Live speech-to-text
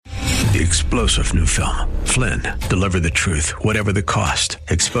The explosive new film, Flynn, deliver the truth, whatever the cost,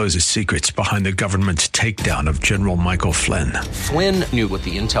 exposes secrets behind the government's takedown of General Michael Flynn. Flynn knew what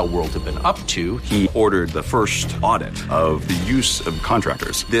the intel world had been up to. He ordered the first audit of the use of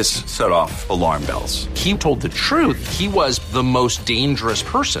contractors. This set off alarm bells. He told the truth. He was the most dangerous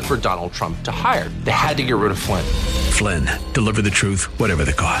person for Donald Trump to hire. They had to get rid of Flynn. Flynn, deliver the truth, whatever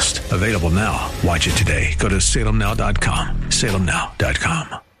the cost. Available now. Watch it today. Go to salemnow.com.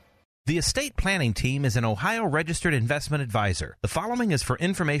 salemnow.com. The estate planning team is an Ohio registered investment advisor. The following is for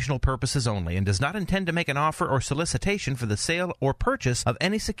informational purposes only and does not intend to make an offer or solicitation for the sale or purchase of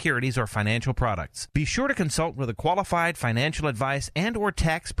any securities or financial products. Be sure to consult with a qualified financial advice and or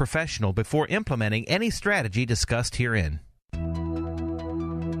tax professional before implementing any strategy discussed herein.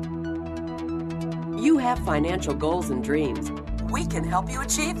 You have financial goals and dreams. We can help you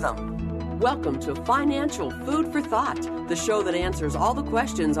achieve them. Welcome to Financial Food for Thought, the show that answers all the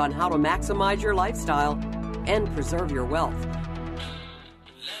questions on how to maximize your lifestyle and preserve your wealth.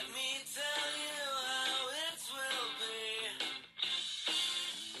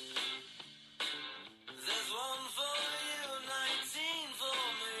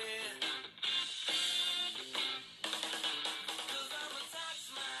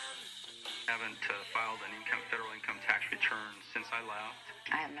 Haven't filed an federal income tax return since I left.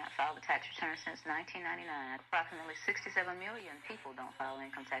 I have not filed a tax return since 1999. Approximately 67 million people don't file an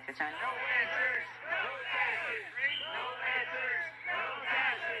income tax return. No answers, no taxes, no answers, no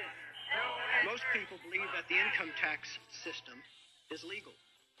taxes, no answers. Most people believe that the income tax system is legal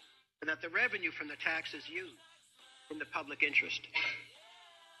and that the revenue from the tax is used in the public interest.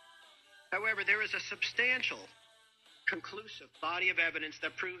 However, there is a substantial, conclusive body of evidence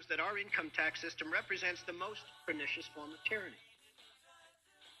that proves that our income tax system represents the most pernicious form of tyranny.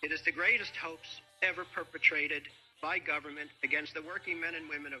 It is the greatest hoax ever perpetrated by government against the working men and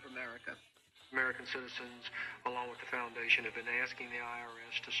women of America. American citizens, along with the foundation, have been asking the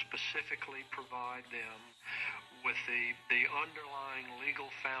IRS to specifically provide them with the underlying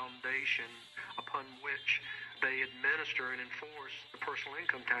legal foundation upon which they administer and enforce the personal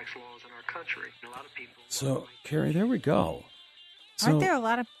income tax laws in our country. A lot of people... So, Carrie, there we go. Aren't there a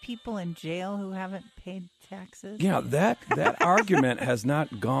lot of people in jail who haven't paid taxes? Yeah, that argument has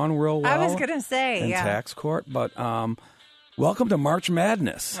not gone real well. I was going to say, in tax court, but welcome to March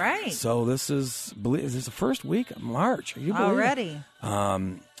Madness. Right. So this is the first week of March. Are you already?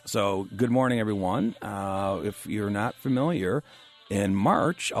 So good morning, everyone. If you're not familiar, in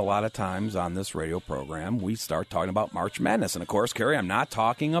March, a lot of times on this radio program, we start talking about March Madness, and of course, Carrie, I'm not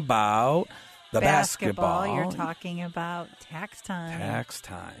talking about the basketball. You're talking about tax time. Tax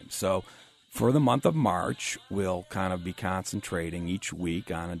time. So for the month of March, we'll kind of be concentrating each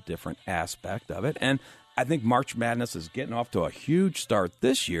week on a different aspect of it. And I think March Madness is getting off to a huge start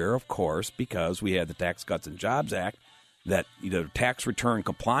this year, of course, because we had the Tax Cuts and Jobs Act, that tax return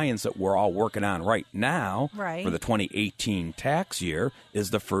compliance that we're all working on right now for the 2018 tax year is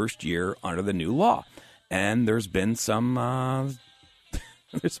the first year under the new law. And there's been some...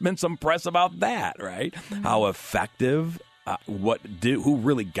 There's been some press about that, right? Mm-hmm. How effective, who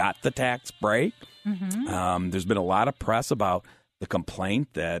really got the tax break. Mm-hmm. There's been a lot of press about the complaint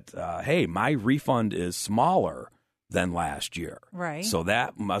that, hey, my refund is smaller than last year. Right. So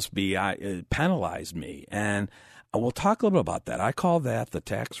that must be, it penalized me. And we'll talk a little bit about that. I call that the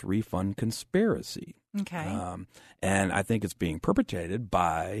tax refund conspiracy. Okay. And I think it's being perpetrated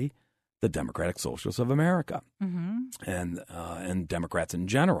by the Democratic Socialists of America, and Democrats in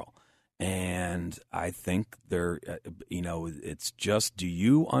general. And I think it's just, do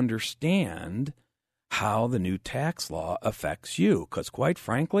you understand how the new tax law affects you? Because quite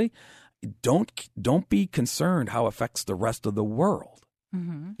frankly, don't be concerned how it affects the rest of the world.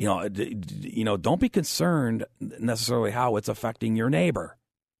 Mm-hmm. Don't be concerned necessarily how it's affecting your neighbor.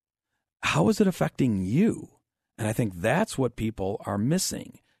 How is it affecting you? And I think that's what people are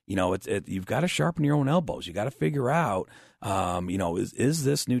missing. You've got to sharpen your own elbows. You got to figure out, is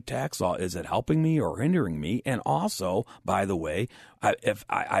this new tax law, is it helping me or hindering me? And also, by the way,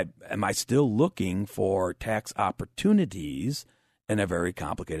 am I still looking for tax opportunities in a very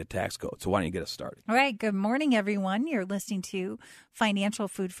complicated tax code? So why don't you get us started? All right. Good morning, everyone. You're listening to Financial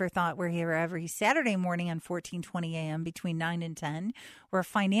Food for Thought. We're here every Saturday morning on 1420 a.m. between 9 and 10. We're a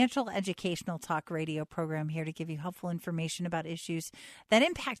financial educational talk radio program here to give you helpful information about issues that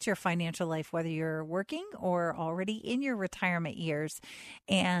impact your financial life, whether you're working or already in your retirement years.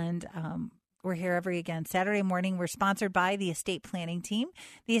 And We're here every Saturday morning. We're sponsored by the Estate Planning Team.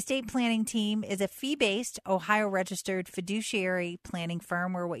 The Estate Planning Team is a fee-based, Ohio-registered fiduciary planning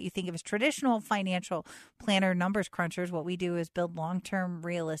firm where what you think of as traditional financial planner numbers crunchers. What we do is build long-term,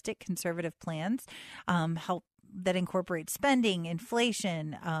 realistic, conservative plans, help that incorporate spending,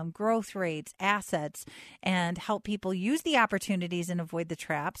 inflation, growth rates, assets, and help people use the opportunities and avoid the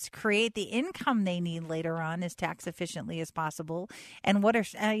traps, create the income they need later on as tax efficiently as possible, and what are,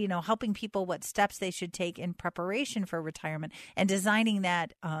 helping people what steps they should take in preparation for retirement and designing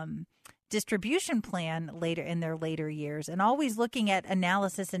that distribution plan later in their later years, and always looking at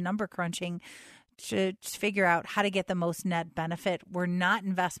analysis and number crunching to figure out how to get the most net benefit. We're not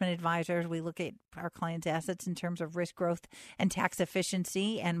investment advisors. We look at our clients' assets in terms of risk growth and tax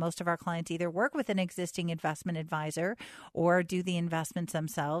efficiency, and most of our clients either work with an existing investment advisor or do the investments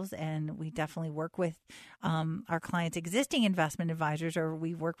themselves, and we definitely work with our clients' existing investment advisors, or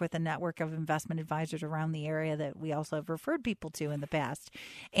we work with a network of investment advisors around the area that we also have referred people to in the past.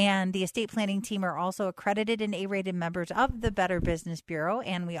 And the Estate Planning Team are also accredited and A-rated members of the Better Business Bureau,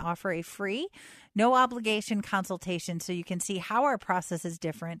 and we offer a free, no obligation consultation so you can see how our process is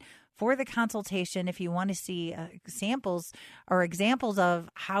different. For the consultation, if you want to see samples or examples of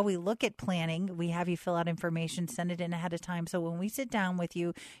how we look at planning, we have you fill out information, send it in ahead of time. So when we sit down with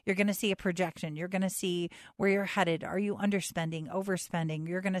you, you're going to see a projection. You're going to see where you're headed. Are you underspending, overspending?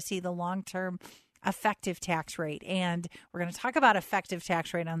 You're going to see the long-term effective tax rate. And we're going to talk about effective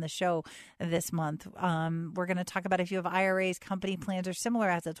tax rate on the show this month. We're going to talk about if you have IRAs, company plans, or similar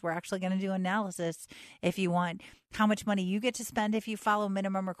assets. We're actually going to do analysis if you want how much money you get to spend if you follow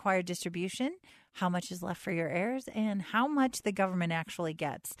minimum required distribution, how much is left for your heirs, and how much the government actually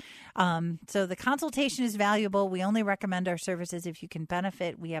gets. So the consultation is valuable. We only recommend our services if you can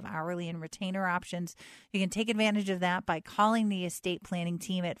benefit. We have hourly and retainer options. You can take advantage of that by calling the Estate Planning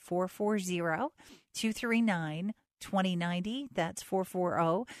Team at 440-239-2090. That's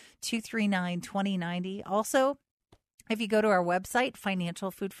 440-239-2090. Also, if you go to our website,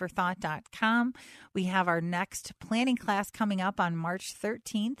 financialfoodforthought.com, we have our next planning class coming up on March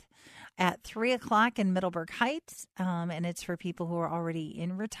 13th at 3 o'clock in Middleburg Heights, and it's for people who are already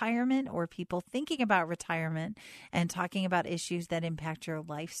in retirement or people thinking about retirement and talking about issues that impact your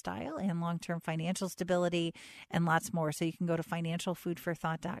lifestyle and long-term financial stability and lots more. So you can go to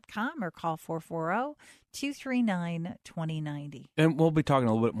financialfoodforthought.com or call 440-239-2090. And we'll be talking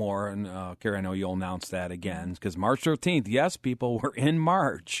a little bit more, and Carrie, I know you'll announce that again, because March 13th, yes, people, we're in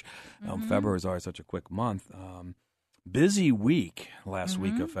March. February is always such a quick month. Busy week last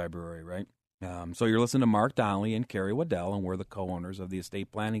week of February, right? So you're listening to Mark Donnelly and Carrie Waddell, and we're the co-owners of the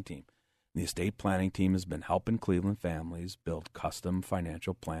Estate Planning Team. The Estate Planning Team has been helping Cleveland families build custom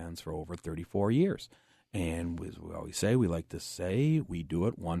financial plans for over 34 years. And as we always say, we like to say we do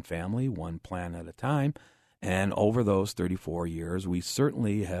it one family, one plan at a time. And over those 34 years, we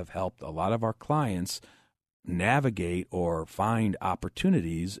certainly have helped a lot of our clients navigate or find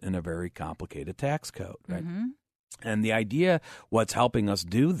opportunities in a very complicated tax code, right? And the idea, what's helping us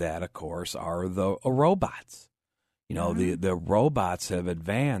do that, of course, are the robots. You know, the robots have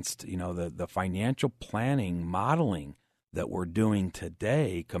advanced, the financial planning modeling that we're doing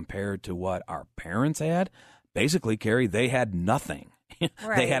today compared to what our parents had. Basically, Carrie, they had nothing.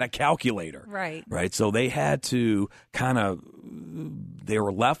 Right. They had a calculator. Right. So they had to they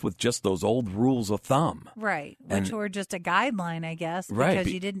were left with just those old rules of thumb. Right. Which were just a guideline, I guess,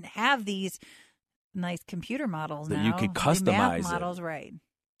 because you didn't have these nice computer models that now. You could customize math models, right.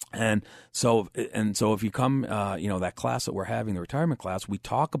 And so if you come, that class that we're having, the retirement class, we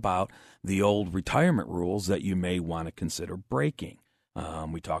talk about the old retirement rules that you may want to consider breaking.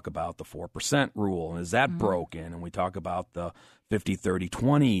 We talk about the 4% rule, and is that broken? And we talk about the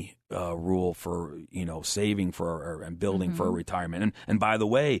 50-30-20 rule for saving for and building for a retirement. And by the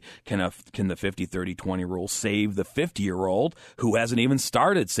way, can the 50-30-20 rule save the 50-year-old who hasn't even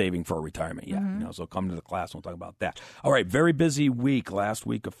started saving for a retirement yet? So come to the class, we'll talk about that. All right, very busy week, last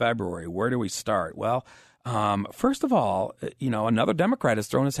week of February. Where do we start? Well, first of all, another Democrat has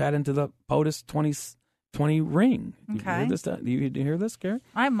thrown his hat into the POTUS 2020 ring. Okay. Do you hear this, Karen?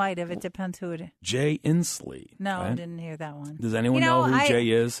 I might have. It depends who it is. Jay Inslee. No, right? I didn't hear that one. Does anyone know who Jay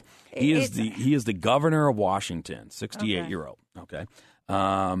is? He is the governor of Washington, 68-year-old. Okay.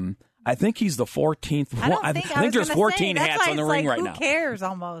 I think he's the 14th one. I think there's 14 hats on the ring right now. Who cares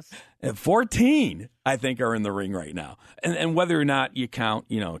almost? 14, I think, are in the ring right now. And whether or not you count,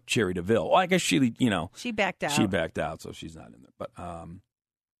 Cherry DeVille. Well, I guess she backed out. She backed out, so she's not in there. But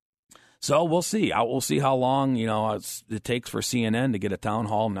So we'll see. We'll see how long it takes for CNN to get a town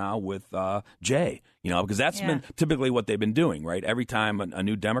hall now with Jay. Because that's been typically what they've been doing, right? Every time a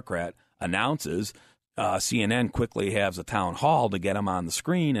new Democrat announces, CNN quickly has a town hall to get them on the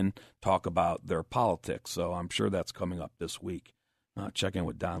screen and talk about their politics. So I'm sure that's coming up this week. Check in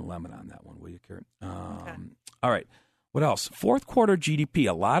with Don Lemon on that one, will you, Karen? Okay. All right. What else? Fourth quarter GDP.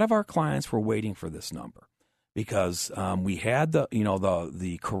 A lot of our clients were waiting for this number because we had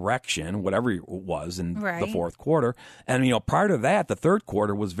the correction, whatever it was, in the fourth quarter. And, prior to that, the third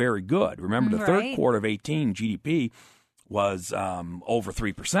quarter was very good. Remember, the third quarter of 18 GDP was over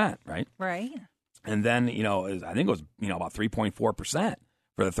 3%, right? Right. And then, I think it was, about 3.4% for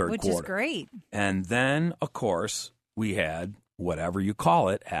the third quarter. Which is great. And then, of course, we had whatever you call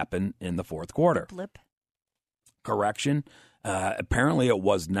it happen in the fourth quarter. The blip. Correction. Apparently, it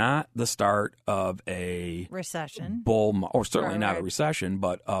was not the start of a recession, or certainly not a recession,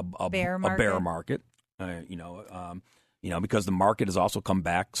 but a bear market. Because the market has also come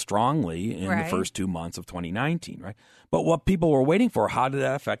back strongly in the first 2 months of 2019, right? But what people were waiting for, how did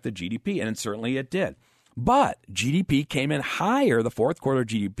that affect the GDP? And certainly it did. But GDP came in higher. The fourth quarter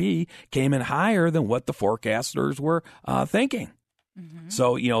GDP came in higher than what the forecasters were thinking. Mm-hmm.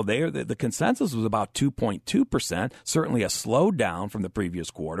 So, the consensus was about 2.2%, certainly a slowdown from the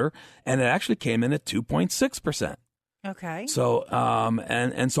previous quarter, and it actually came in at 2.6%. Okay. So,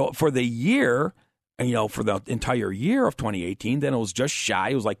 and so for the year, for the entire year of 2018, then it was just shy.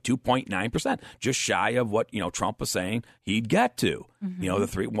 It was like 2.9%, just shy of what, Trump was saying he'd get to.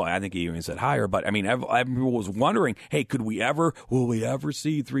 Mm-hmm. I think he even said higher, but everyone was wondering, hey, will we ever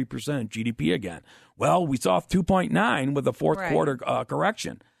see 3% GDP again? Well, we saw 2.9 with the fourth quarter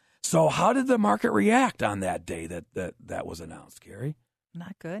correction. So how did the market react on that day that was announced, Carrie?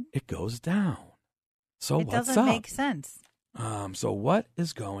 Not good. It goes down. So what's up? It doesn't make sense. So what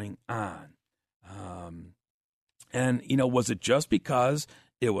is going on? And was it just because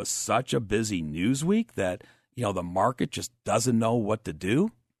it was such a busy news week that, the market just doesn't know what to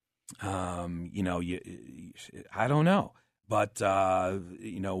do? I don't know. But,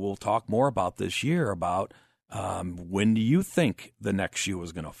 we'll talk more about this year about when do you think the next shoe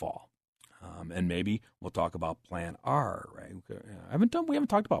is going to fall? And maybe we'll talk about Plan R, right? We haven't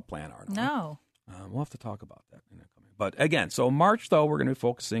talked about Plan R. No. We'll have to talk about that. But again, so March, though, we're going to be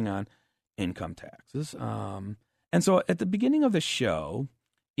focusing on income taxes. And so at the beginning of the show,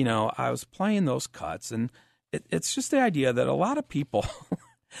 I was playing those cuts, and it's just the idea that a lot of people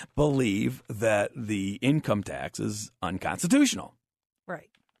believe that the income tax is unconstitutional. Right.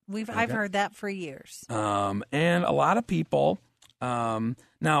 I've heard that for years. And a lot of people,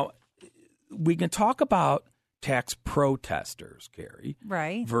 now we can talk about tax protesters, Carrie.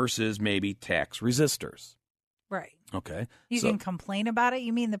 Right. Versus maybe tax resistors. Right. Okay. You can complain about it?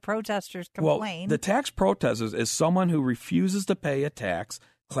 You mean the protesters complain? Well, the tax protesters is someone who refuses to pay a tax,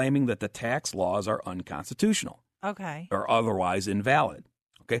 claiming that the tax laws are unconstitutional. Okay. Or otherwise invalid.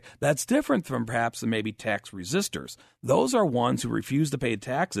 Okay. That's different from perhaps maybe tax resistors. Those are ones who refuse to pay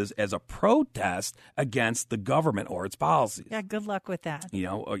taxes as a protest against the government or its policies. Yeah, good luck with that. They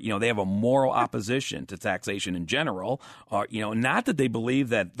have a moral opposition to taxation in general, or not that they believe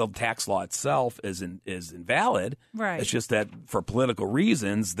that the tax law itself is invalid. Right. It's just that for political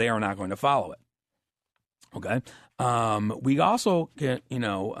reasons they are not going to follow it. Okay. We also can,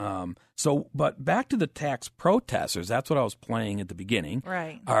 but back to the tax protesters, that's what I was playing at the beginning.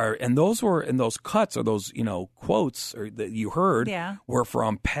 Right. And those were, and those cuts or those, quotes that you heard were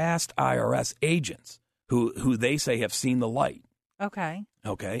from past IRS agents who they say have seen the light. Okay.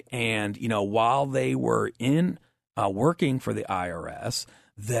 Okay. And, while they were working for the IRS,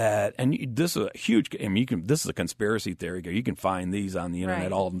 and this is a huge, this is a conspiracy theory. You can find these on the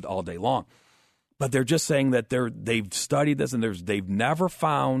internet all day long. But they're just saying that they've studied this and they've never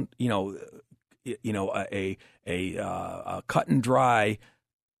found a cut and dry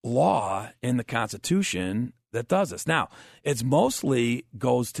law in the Constitution that does this. Now, it's mostly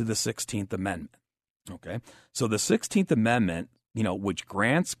goes to the 16th Amendment. Okay, so the 16th Amendment, which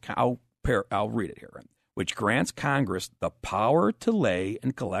grants I'll read it here, right? Which grants Congress the power to lay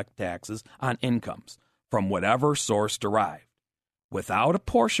and collect taxes on incomes from whatever source derived, without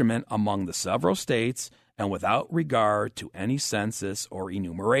apportionment among the several states and without regard to any census or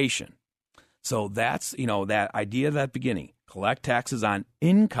enumeration. So that's, that idea at that beginning, collect taxes on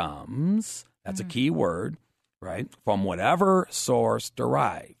incomes, that's a key word, right? From whatever source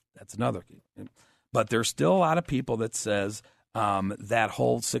derived. That's another key. But there's still a lot of people that says that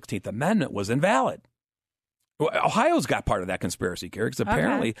whole 16th Amendment was invalid. Ohio's got part of that conspiracy, Carrie, because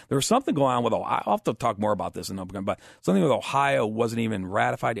apparently there was something going on with Ohio. I'll have to talk more about this in Open, but something with Ohio wasn't even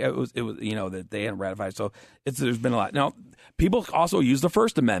ratified. It was that they hadn't ratified. So there's been a lot. Now, people also use the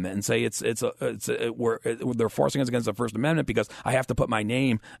First Amendment and say they're forcing us against the First Amendment because I have to put my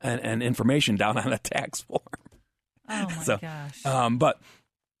name and information down on a tax form. Oh my gosh!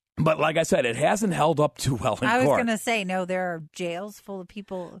 But like I said, it hasn't held up too well in court. I was going to say, no, there are jails full of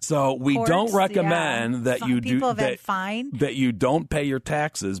people. So we don't recommend that you do that you don't pay your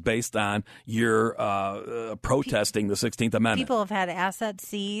taxes based on your protesting the 16th Amendment. People have had assets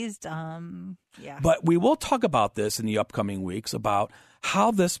seized. But we will talk about this in the upcoming weeks about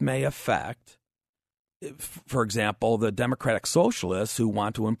how this may affect, for example, the Democratic Socialists who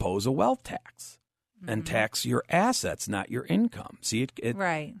want to impose a wealth tax. And tax your assets, not your income. See,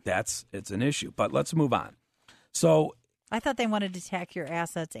 right. It's an issue. But let's move on. So I thought they wanted to tax your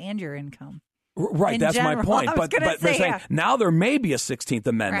assets and your income. Right, that's my point. But they're saying now there may be a 16th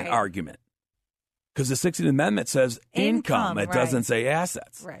Amendment argument. Because the 16th Amendment says income. It doesn't say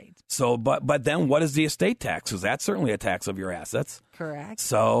assets. Right. So, but then what is the estate tax? Because that's certainly a tax of your assets. Correct.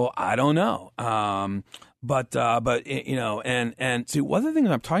 So I don't know. But you know, and see, one of the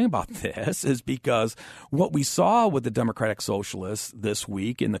things I'm talking about this is because what we saw with the Democratic Socialists this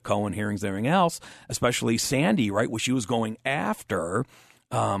week in the Cohen hearings and everything else, especially Sandy, right, where she was going after,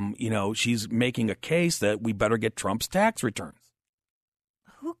 she's making a case that we better get Trump's tax returns.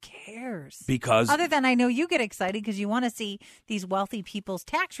 Who cares? Because other than I know you get excited because you want to see these wealthy people's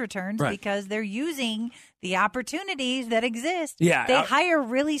tax returns because they're using the opportunities that exist. Yeah, they hire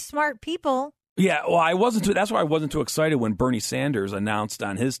really smart people. Yeah, well, that's why I wasn't too excited when Bernie Sanders announced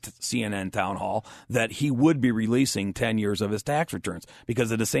on his CNN town hall that he would be releasing 10 years of his tax returns.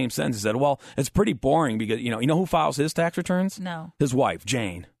 Because in the same sentence, he said, well, it's pretty boring because, you know who files his tax returns? No. His wife,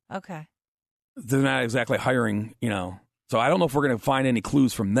 Jane. Okay. They're not exactly hiring, So I don't know if we're going to find any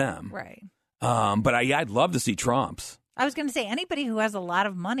clues from them. Right. But I'd love to see Trump's. I was going to say anybody who has a lot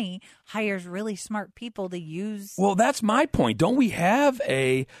of money hires really smart people to use. Well, that's my point. Don't we have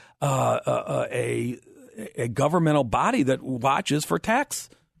a governmental body that watches for tax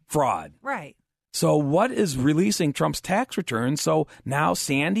fraud? Right. So what is releasing Trump's tax returns? So now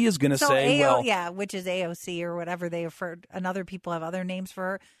Sandy is going to say, which is AOC or whatever they refer, and other people have other names for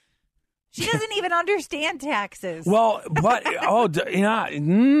her. She doesn't even understand taxes. Well, but I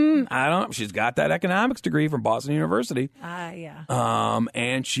don't know. She's got that economics degree from Boston University. Yeah.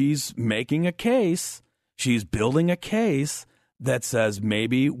 And she's making a case. She's building a case that says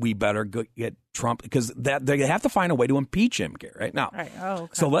maybe we better get Trump because they have to find a way to impeach him. Right now. Right. Oh,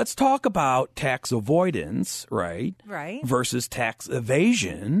 okay. So let's talk about tax avoidance, right? Right. Versus tax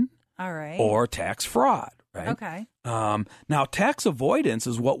evasion. All right. Or tax fraud. Right? Okay. Now, tax avoidance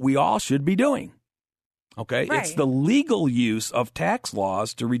is what we all should be doing. Okay? Right. It's the legal use of tax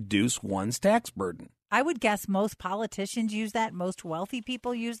laws to reduce one's tax burden. I would guess most politicians use that. Most wealthy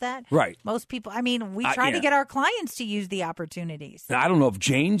people use that. Right. Most people, we try to get our clients to use the opportunities. Now, I don't know if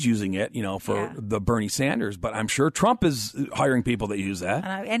Jane's using it, for the Bernie Sanders, but I'm sure Trump is hiring people that use that.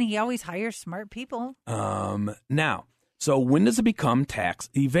 And he always hires smart people. Now, so when does it become tax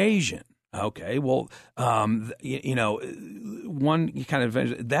evasion? Okay, well, one kind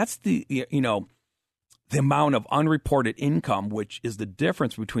of that's the amount of unreported income, which is the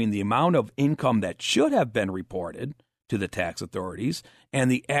difference between the amount of income that should have been reported to the tax authorities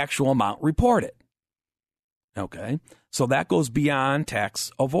and the actual amount reported. Okay, so that goes beyond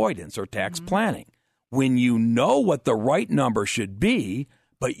tax avoidance or tax planning. When you know what the right number should be,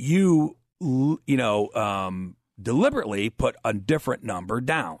 but deliberately put a different number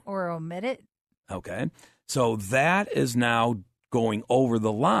down. Or omit it. Okay. So that is now going over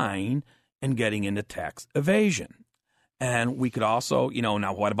the line and getting into tax evasion. And we could also,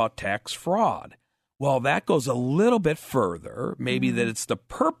 now what about tax fraud? Well, that goes a little bit further, maybe that it's the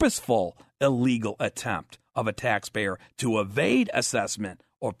purposeful illegal attempt of a taxpayer to evade assessment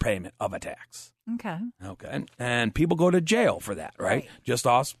or payment of a tax. Okay. Okay. And people go to jail for that, right? Just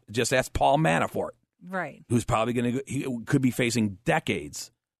ask Paul Manafort. Right. Who's probably he could be facing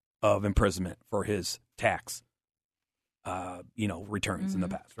decades of imprisonment for his tax, returns in the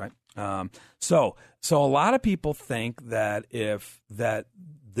past, right? So a lot of people think that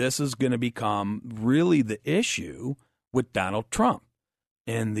this is going to become really the issue with Donald Trump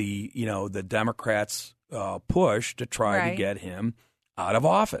and the Democrats' push to try to get him out of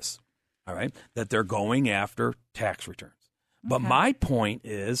office. All right, that they're going after tax returns. But my point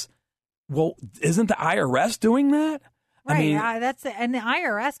is, well, isn't the IRS doing that? Right. And the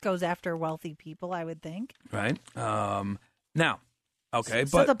IRS goes after wealthy people, I would think. Right. Now, Okay,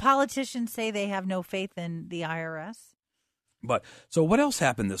 so but the politicians say they have no faith in the IRS. But so what else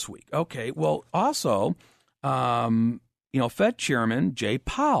happened this week? Okay, well, also, Fed Chairman Jay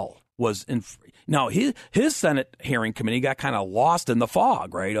Powell was in. Now his Senate hearing committee got kind of lost in the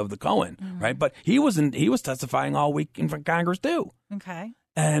fog, right, of the Cohen, right? But he was testifying all week in front of Congress too. Okay.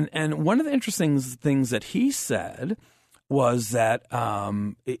 And one of the interesting things that he said was that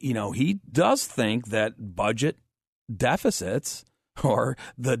he does think that budget deficits or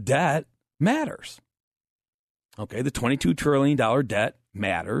the debt matters. Okay, the $22 trillion debt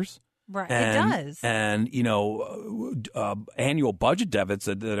matters. Right, and, it does. And, annual budget deficits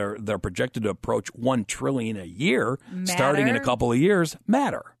that are projected to approach $1 trillion a year starting in a couple of years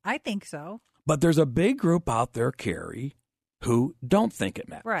matter. I think so. But there's a big group out there, Carrie, who don't think it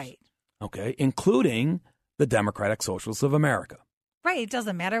matters. Right. Okay, including the Democratic Socialists of America. Right, it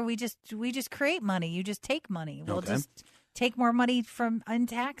doesn't matter. We just create money. You just take money. We'll Okay. just take more money in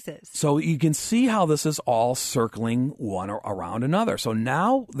taxes. So you can see how this is all circling one around another. So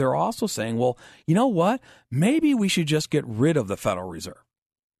now they're also saying, well, you know what? Maybe we should just get rid of the Federal Reserve.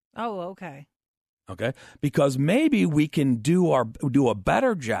 Oh, okay. Okay, because maybe we can do a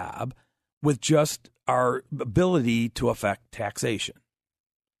better job with just our ability to affect taxation.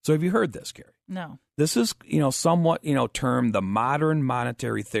 So have you heard this, Carrie? No. This is, somewhat, termed the modern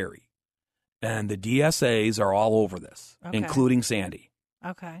monetary theory. And the DSAs are all over this, including Sandy.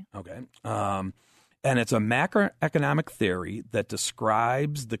 Okay. Okay. And it's a macroeconomic theory that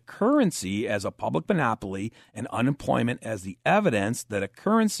describes the currency as a public monopoly and unemployment as the evidence that a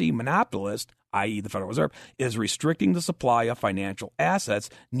currency monopolist, i.e. the Federal Reserve, is restricting the supply of financial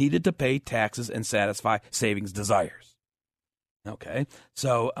assets needed to pay taxes and satisfy savings desires. Okay.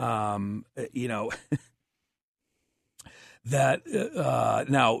 So, that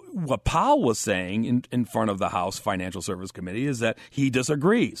now what Powell was saying in front of the House Financial Services Committee is that he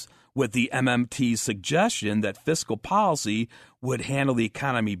disagrees with the MMT's suggestion that fiscal policy would handle the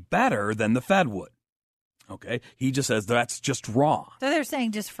economy better than the Fed would. Okay, he just says that's just wrong. So they're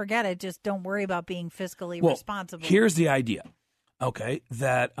saying just forget it. Just don't worry about being fiscally responsible. Here's the idea. Okay,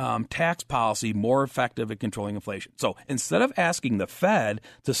 that tax policy more effective at controlling inflation. So instead of asking the Fed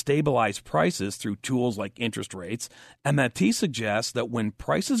to stabilize prices through tools like interest rates, MMT suggests that when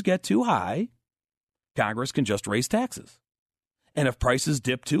prices get too high, Congress can just raise taxes. And if prices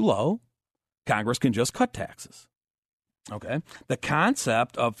dip too low, Congress can just cut taxes. Okay, the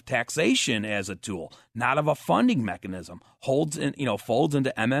concept of taxation as a tool, not of a funding mechanism, folds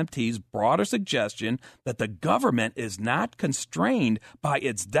into MMT's broader suggestion that the government is not constrained by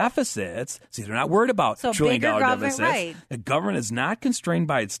its deficits. See, they're not worried about trillion-dollar deficits. Right. The government is not constrained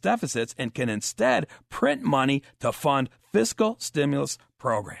by its deficits and can instead print money to fund fiscal stimulus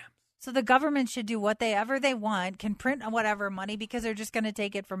programs. So the government should do whatever they want, can print whatever money because they're just going to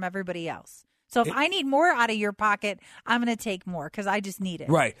take it from everybody else. So if I need more out of your pocket, I'm going to take more because I just need it.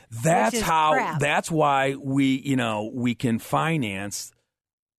 Right. That's how. Crap. That's why we can finance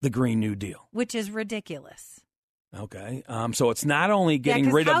the Green New Deal, which is ridiculous. Okay. So it's not only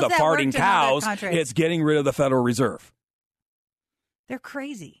getting rid of the how's that farting worked in other cows; countries? it's getting rid of the Federal Reserve. They're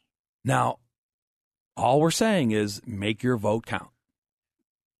crazy. Now, all we're saying is make your vote count.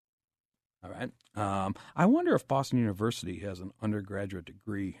 All right. I wonder if Boston University has an undergraduate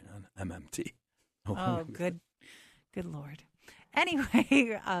degree on MMT. Oh, good Lord.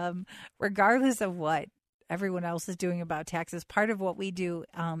 Anyway, regardless of what everyone else is doing about taxes, part of what we do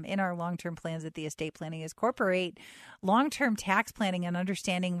in our long-term plans at the estate planning is incorporate long-term tax planning and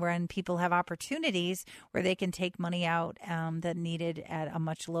understanding when people have opportunities where they can take money out that needed at a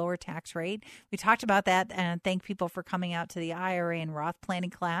much lower tax rate. We talked about that and thank people for coming out to the IRA and Roth planning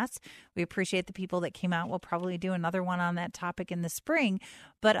class. We appreciate the people that came out. We'll probably do another one on that topic in the spring.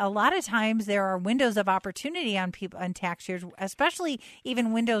 But a lot of times there are windows of opportunity on people on tax years, especially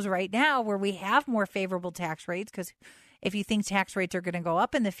even windows right now where we have more favorable tax rates, because if you think tax rates are going to go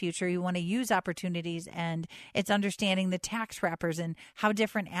up in the future, you want to use opportunities, and it's understanding the tax wrappers and how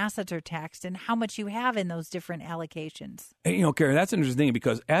different assets are taxed and how much you have in those different allocations. And, Carrie, that's interesting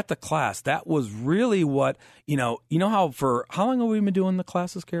because at the class, that was really what, how long have we been doing the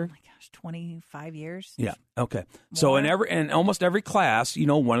classes, Carrie? 25 years. Yeah. Okay. So in almost every class,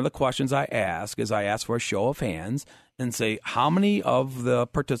 one of the questions I ask is I ask for a show of hands and say, how many of the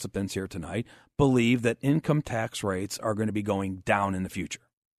participants here tonight believe that income tax rates are going to be going down in the future?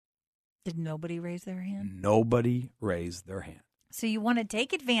 Did nobody raise their hand? Nobody raised their hand. So you want to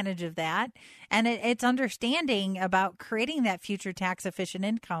take advantage of that, and it's understanding about creating that future tax efficient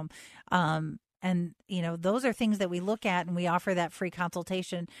income. those are things that we look at, and we offer that free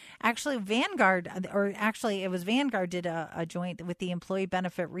consultation. Actually, Vanguard did a joint with the Employee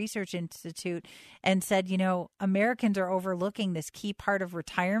Benefit Research Institute and said, Americans are overlooking this key part of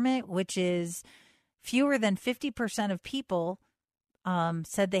retirement, which is fewer than 50% of people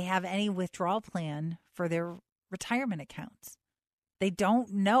said they have any withdrawal plan for their retirement accounts. They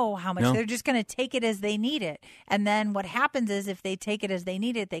don't know how much. They're just going to take it as they need it. And then what happens is if they take it as they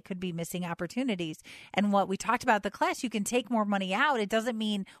need it, they could be missing opportunities. And what we talked about in the class, you can take more money out. It doesn't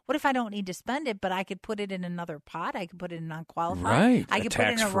mean, what if I don't need to spend it, but I could put it in another pot? I could put it in non-qualified. Right. I could put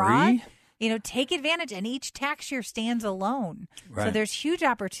it in a Roth. Take advantage, and each tax year stands alone. Right. So there's huge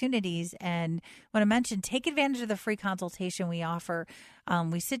opportunities. And when I mentioned, take advantage of the free consultation we offer.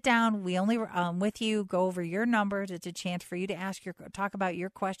 We sit down, we only with you, go over your numbers. It's a chance for you to talk about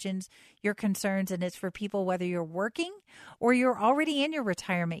your questions, your concerns, and it's for people whether you're working or you're already in your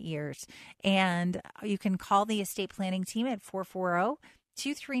retirement years. And you can call the estate planning team at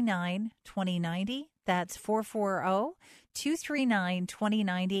 440-239-2090. That's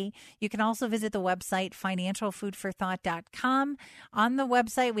 440-239-2090. You can also visit the website, financialfoodforthought.com. On the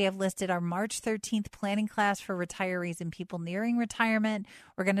website, we have listed our March 13th planning class for retirees and people nearing retirement.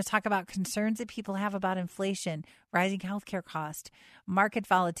 We're going to talk about concerns that people have about inflation, rising healthcare cost, market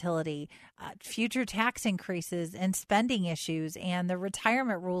volatility, future tax increases, and spending issues, and the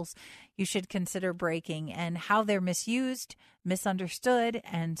retirement rules you should consider breaking, and how they're misused, misunderstood,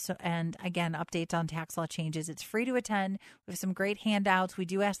 and again, updates on tax law changes. It's free to attend. We have some great handouts. We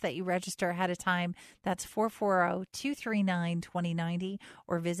do ask that you register ahead of time. That's 440-239-2090,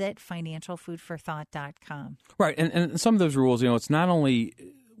 or visit financialfoodforthought.com. Right, and some of those rules, it's not only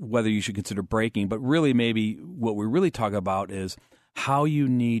whether you should consider breaking, but really maybe what we really talk about is how you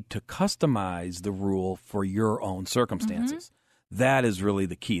need to customize the rule for your own circumstances. Mm-hmm. That is really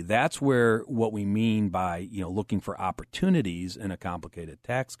the key. That's where what we mean by, looking for opportunities in a complicated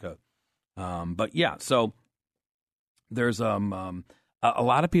tax code. So there's a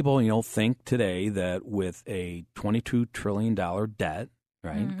lot of people, think today that with a $22 trillion debt,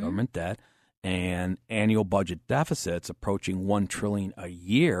 right, mm-hmm. government debt, and annual budget deficits approaching $1 trillion a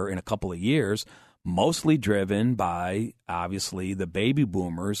year in a couple of years, mostly driven by, obviously, the baby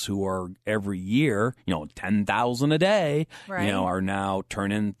boomers who are every year, 10,000 a day, right. Are now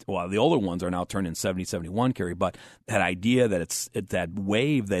turning, the older ones are now turning 70, 71, Carrie. But that idea that it's that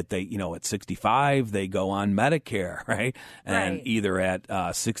wave that they, at 65, they go on Medicare, right? And right. either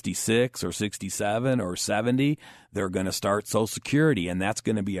at 66 or 67 or 70, they're going to start Social Security. And that's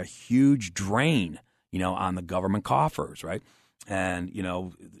going to be a huge drain, on the government coffers, right? And,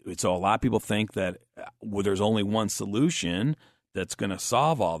 so a lot of people think that there's only one solution that's going to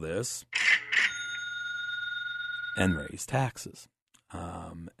solve all this, and raise taxes.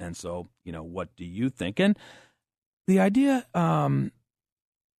 And so, what do you think? And the idea,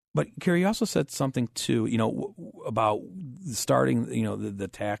 but Carrie also said something too, about starting, the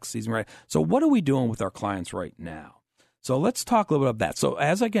tax season, right? So what are we doing with our clients right now? So let's talk a little bit about that. So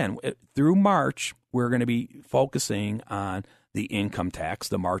through March, we're going to be focusing on the income tax,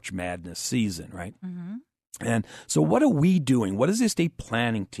 the March Madness season, right? Mm-hmm. And so what are we doing? What is the estate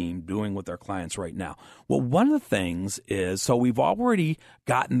planning team doing with our clients right now? Well, one of the things is, so we've already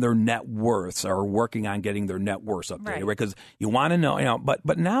gotten their net worths, or working on getting their net worths updated, right? Because you want to know,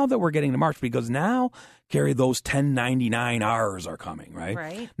 but now that we're getting to March, because now, Carrie, those 1099-Rs are coming, right?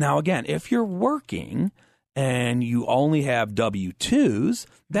 Right. Now, again, if you're working and you only have W-2s,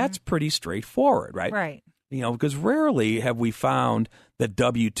 that's mm-hmm. pretty straightforward, right? Right. Because rarely have we found that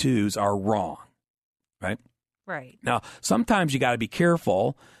W-2s are wrong, right? Right. Now, sometimes you got to be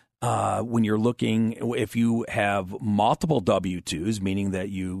careful when you're looking, if you have multiple W-2s, meaning that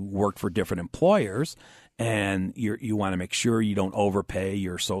you work for different employers, and you want to make sure you don't overpay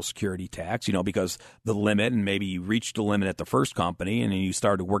your Social Security tax, because the limit, and maybe you reached the limit at the first company, and then you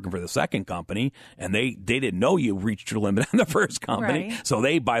started working for the second company, and they didn't know you reached your limit on the first company, right. So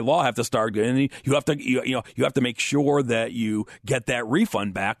they by law have to start. And you have to make sure that you get that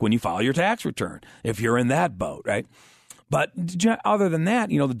refund back when you file your tax return if you're in that boat, right? But other than that,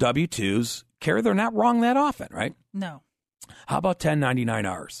 the W-2s, Carrie, they're not wrong that often, right? No. How about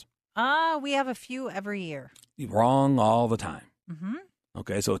 1099-Rs? We have a few every year. Wrong all the time. Mm-hmm.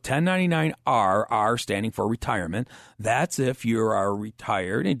 Okay, so 1099-R, R standing for retirement. That's if you are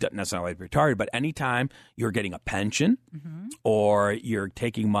retired. It doesn't necessarily be retired, but anytime you're getting a pension, mm-hmm. or you're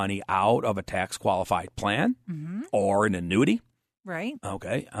taking money out of a tax-qualified plan, mm-hmm. or an annuity. Right.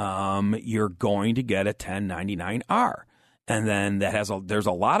 Okay, you're going to get a 1099-R. And then there's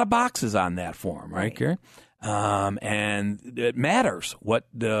a lot of boxes on that form, right, Carrie? And it matters what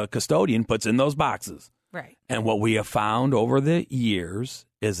the custodian puts in those boxes. Right. And what we have found over the years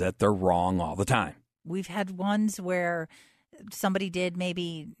is that they're wrong all the time. We've had ones where somebody did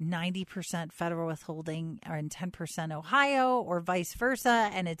maybe 90% federal withholding and 10% Ohio, or vice versa,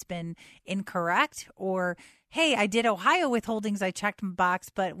 and it's been incorrect. Or, hey, I did Ohio withholdings, I checked my box,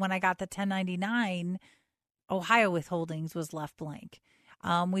 but when I got the 1099, Ohio withholdings was left blank.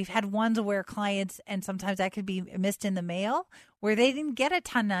 We've had ones where clients, and sometimes that could be missed in the mail, where they didn't get a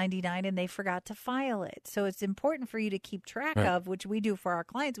 1099 and they forgot to file it. So it's important for you to keep track of, which we do for our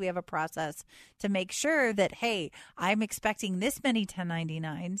clients. We have a process to make sure that, hey, I'm expecting this many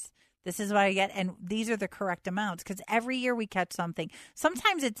 1099s. This is what I get, and these are the correct amounts, because every year we catch something.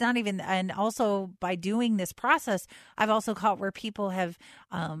 Sometimes it's not even, and also by doing this process, I've also caught where people have,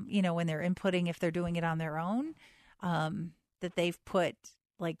 when they're inputting, if they're doing it on their own, that they've put,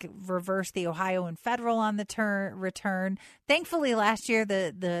 like, reverse the Ohio and federal on the return. Thankfully, last year,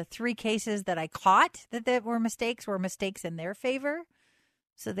 the 3 cases that I caught that were mistakes in their favor.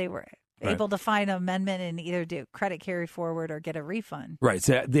 So they were able to find an amendment and either do credit carry forward or get a refund. Right.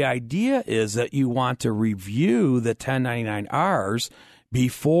 So the idea is that you want to review the 1099-Rs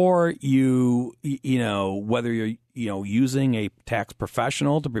before you whether you're using a tax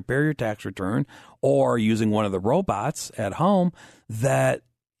professional to prepare your tax return or using one of the robots at home, that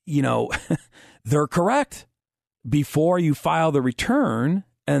they're correct before you file the return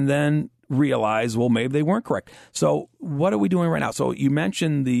and then realize, well, maybe they weren't correct. So what are we doing right now? So you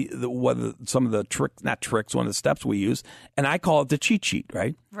mentioned some of the one of the steps we use, and I call it the cheat sheet,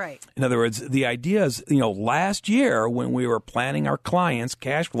 right? Right. In other words, the idea is, last year when we were planning our clients'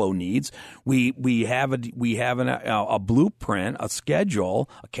 cash flow needs, we have a blueprint, a schedule,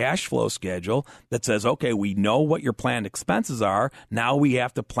 a cash flow schedule that says, okay, we know what your planned expenses are. Now we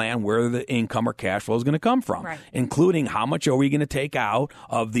have to plan where the income or cash flow is going to come from, including how much are we going to take out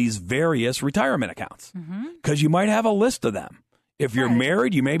of these various retirement accounts, because you might have a list of them. If you're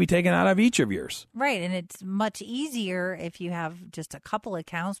married, you may be taking out of each of yours. Right. And it's much easier if you have just a couple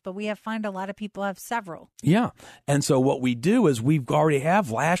accounts, but we find a lot of people have several. Yeah. And so what we do is we've already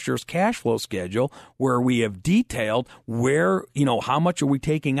have last year's cash flow schedule where we have detailed where, how much are we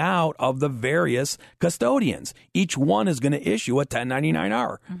taking out of the various custodians. Each one is going to issue a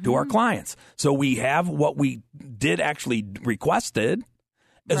 1099-R to our clients. So we have what we did actually requested,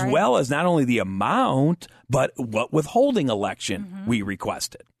 as well as not only the amount, but what withholding election we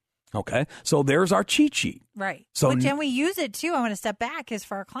requested. Okay, so there's our cheat sheet. Right. So, and we use it too. I want to step back, is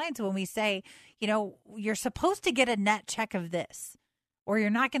for our clients when we say, you're supposed to get a net check of this, or you're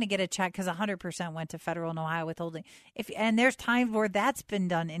not going to get a check because 100% went to federal and Ohio withholding. And there's times where that's been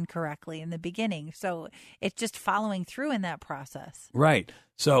done incorrectly in the beginning. So it's just following through in that process. Right.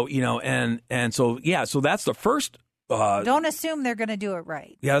 So, so that's the first. Don't assume they're going to do it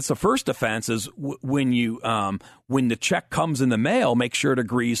right. Yeah, that's the first offense is when the check comes in the mail, make sure it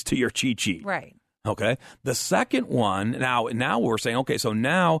agrees to your cheat sheet. Right. Okay. The second one, now we're saying, okay, so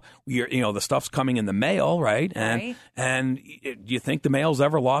now the stuff's coming in the mail, right? And do you think the mail's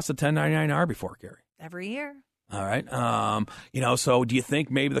ever lost a 1099-R before, Carrie? Every year. All right. So do you think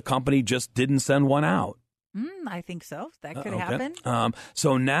maybe the company just didn't send one out? I think so. That could happen.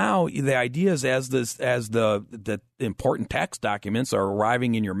 So now the idea is as the important tax documents are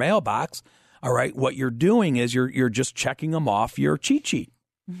arriving in your mailbox, all right, what you're doing is you're just checking them off your cheat sheet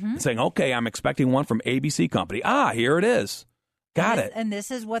and saying, okay, I'm expecting one from ABC Company. Here it is. Got it. And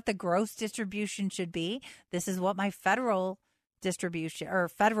this is what the gross distribution should be. This is what my federal distribution or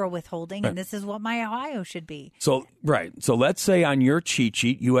federal withholding, and this is what my Ohio should be. So let's say on your cheat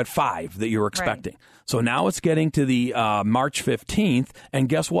sheet you had 5 that you were expecting. So now it's getting to the March 15th, and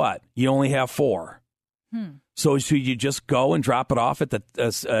guess what? You only have 4. So you just go and drop it off at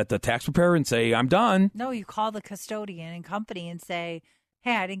the tax preparer and say, I'm done. No, you call the custodian and company and say,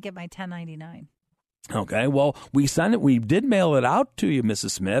 hey, I didn't get my 1099. Okay, well, we sent it. We did mail it out to you,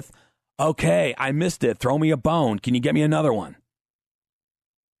 Mrs. Smith. Okay, I missed it. Throw me a bone. Can you get me another one?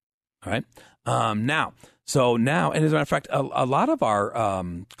 All right. Now, and as a matter of fact, a lot of our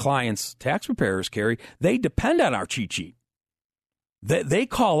clients' tax preparers, Carrie, they depend on our cheat sheet. They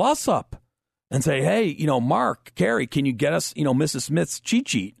call us up and say, hey, Mark, Carrie, can you get us, Mrs. Smith's cheat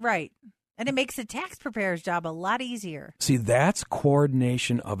sheet? Right. And it makes the tax preparer's job a lot easier. See, that's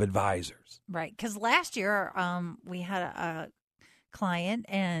coordination of advisors. Right. Because last year we had a client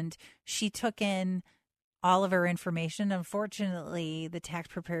and she took in all of her information. Unfortunately, the tax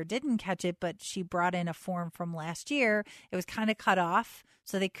preparer didn't catch it, but she brought in a form from last year. It was kind of cut off,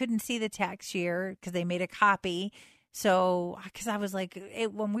 so they couldn't see the tax year because they made a copy. So, because I was like,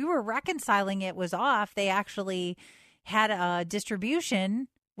 when we were reconciling, it was off. They actually had a distribution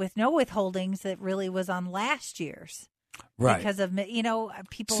with no withholdings that really was on last year's. Right. Because of,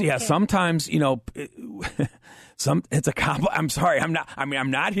 people. So, yeah, sometimes, it's a I'm sorry.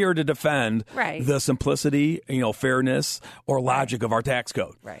 I'm not here to defend the simplicity, fairness or logic of our tax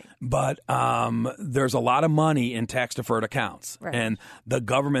code. Right. But there's a lot of money in tax deferred accounts. Right. And the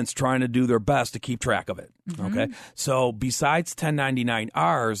government's trying to do their best to keep track of it. Mm-hmm. Okay. So besides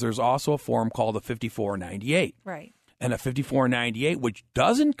 1099-Rs, there's also a form called a 5498. Right. And a 5498, which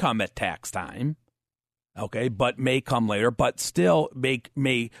doesn't come at tax time. Okay, but may come later, but still may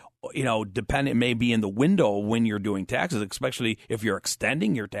depend. It may be in the window when you're doing taxes, especially if you're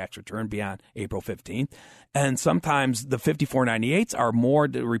extending your tax return beyond April 15th. And sometimes the 5498s are more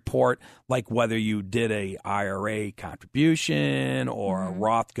to report like whether you did a IRA contribution or a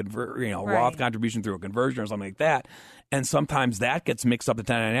Roth Roth contribution through a conversion or something like that. And sometimes that gets mixed up to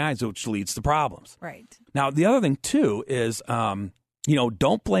 1099s, which leads to problems. Right. Now, the other thing too is,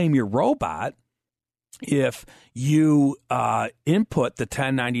 don't blame your robot if you input the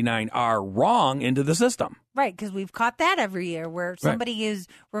 1099-R wrong into the system. Right, because we've caught that every year where somebody is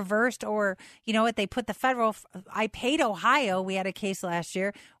reversed or, they put the federal. I paid Ohio. We had a case last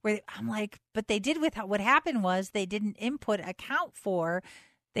year where I'm like, but they did what happened was they didn't account for.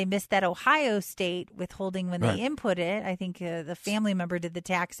 They missed that Ohio state withholding when they input it. I think the family member did the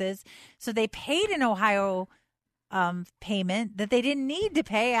taxes. So they paid an Ohio payment that they didn't need to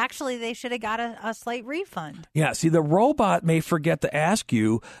pay. Actually, they should have got a slight refund. Yeah. See, the robot may forget to ask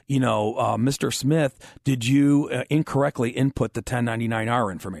you, Mr. Smith, did you incorrectly input the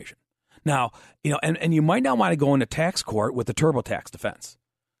 1099-R information? Now, and you might not want to go into tax court with the TurboTax defense.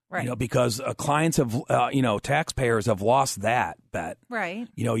 Right. Because clients have, taxpayers have lost that bet. Right.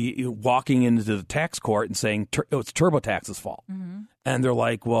 You walking into the tax court and saying it's TurboTax's fault. Mm-hmm. And they're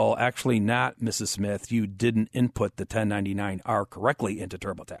like, well, actually not, Mrs. Smith. You didn't input the 1099-R correctly into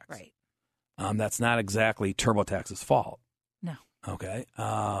TurboTax. Right. That's not exactly TurboTax's fault. No. Okay.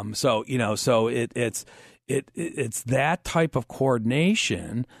 So it's that type of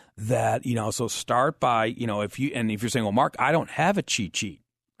coordination that, so start by, if you're saying, well, Mark, I don't have a cheat sheet.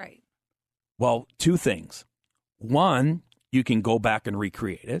 Right. Well, two things. One, you can go back and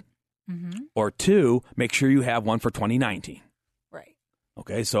recreate it. Mm-hmm. Or two, make sure you have one for 2019. Right.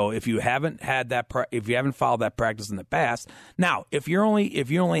 Okay. So if you haven't had that, if you haven't followed that practice in the past, now if you only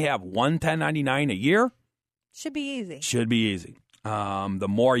have one 1099 a year, should be easy. The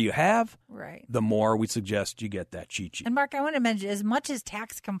more you have, right, the more we suggest you get that cheat sheet. And Mark, I want to mention, as much as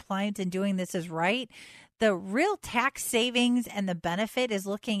tax compliance and doing this is right, the real tax savings and the benefit is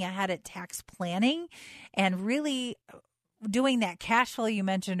looking ahead at tax planning and really doing that cash flow you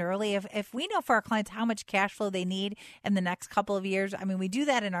mentioned earlier. If we know for our clients how much cash flow they need in the next couple of years, we do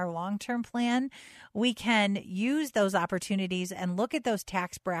that in our long-term plan. We can use those opportunities and look at those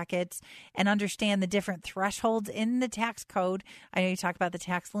tax brackets and understand the different thresholds in the tax code. I know you talked about the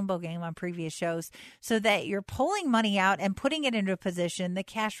tax limbo game on previous shows, so that you're pulling money out and putting it into a position, the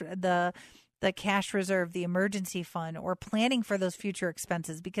cash reserve, the emergency fund, or planning for those future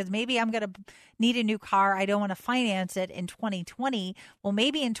expenses. Because maybe I'm going to need a new car. I don't want to finance it in 2020. Well,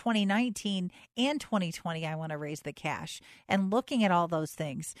 maybe in 2019 and 2020, I want to raise the cash. And looking at all those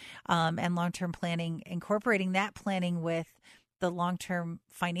things and long-term planning, incorporating that planning with the long-term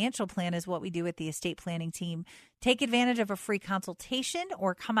financial plan is what we do with the estate planning team. Take advantage of a free consultation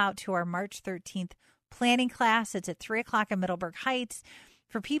or come out to our March 13th planning class. It's at 3 o'clock in Middleburg Heights.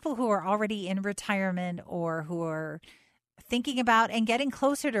 For people who are already in retirement or who are thinking about and getting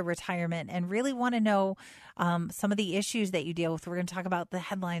closer to retirement and really want to know some of the issues that you deal with. We're going to talk about the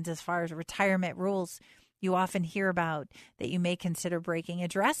headlines as far as retirement rules you often hear about that you may consider breaking,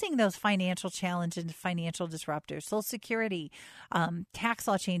 addressing those financial challenges and financial disruptors, Social Security, tax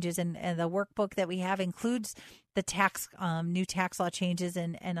law changes, and the workbook that we have includes the new tax law changes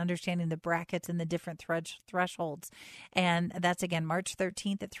and understanding the brackets and the different thresholds. And that's, again, March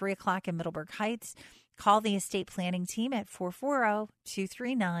 13th at 3 o'clock in Middleburg Heights. Call the estate planning team at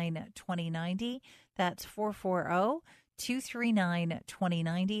 440-239-2090. That's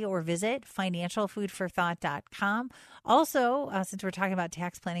 440-239-2090, or visit financialfoodforthought.com. Also, since we're talking about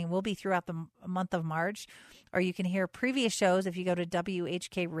tax planning, we'll be throughout the month of March, or you can hear previous shows if you go to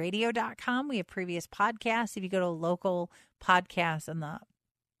WHKradio.com. We have previous podcasts if you go to local podcasts on the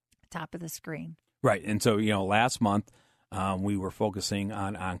top of the screen. Right. And so, last month we were focusing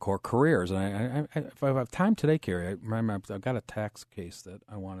on Encore Careers. And I if I have time today, Carrie, I remember I've got a tax case that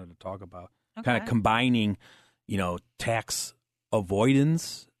I wanted to talk about, kind of combining tax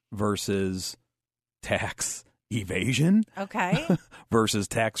avoidance versus tax evasion versus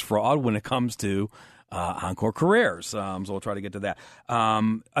tax fraud when it comes to Encore Careers. So we'll try to get to that.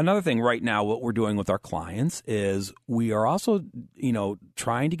 Another thing right now, what we're doing with our clients is we are also,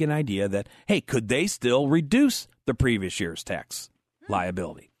 trying to get an idea that, hey, could they still reduce the previous year's tax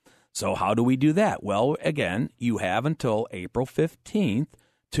liability? So how do we do that? Well, again, you have until April 15th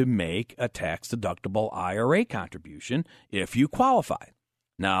to make a tax-deductible IRA contribution if you qualify.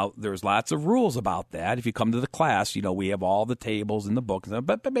 Now, there's lots of rules about that. If you come to the class, we have all the tables in the book.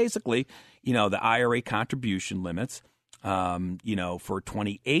 But basically, the IRA contribution limits, for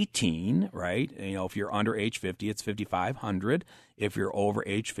 2018, right? If you're under age 50, it's $5,500. If you're over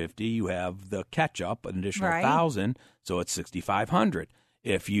age 50, you have the catch-up, an additional $1,000, so it's $6,500.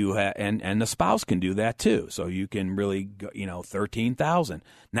 If you and the spouse can do that too, so you can really go, $13,000.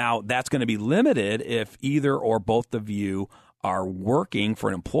 Now that's going to be limited if either or both of you are working for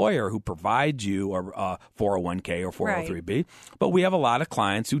an employer who provides you a 401k or 403b. But we have a lot of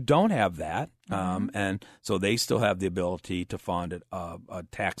clients who don't have that, and so they still have the ability to fund a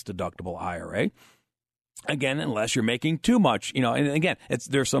tax deductible IRA. Again, unless you're making too much, and again,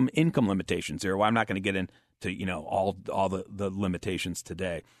 there's some income limitations here. Well, I'm not going to get into all the limitations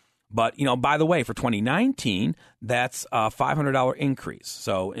today. But, by the way, for 2019, that's a $500 increase.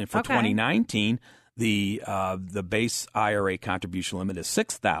 So for 2019, the base IRA contribution limit is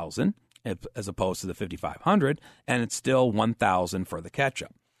 $6,000 as opposed to the $5,500, and it's still $1,000 for the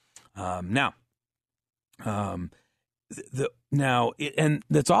catch-up. And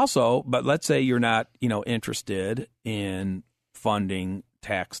that's also, but let's say you're not, interested in funding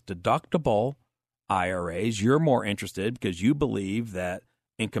tax-deductible IRAs. You're more interested because you believe that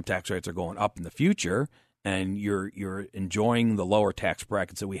income tax rates are going up in the future, and you're enjoying the lower tax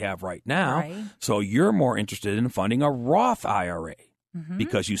brackets that we have right now. So you're more interested in funding a Roth IRA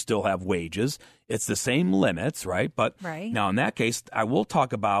because you still have wages. It's the same limits, right? But now in that case, I will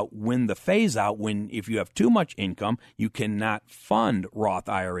talk about when the phase out, if you have too much income, you cannot fund Roth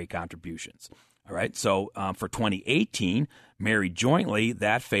IRA contributions. All right. So for 2018, married jointly,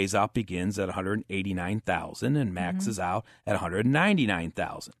 that phase out begins at $189,000 and maxes out at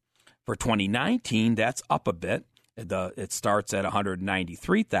 $199,000. For 2019, that's up a bit. It starts at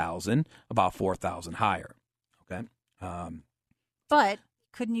 $193,000, about $4,000 higher. Okay. But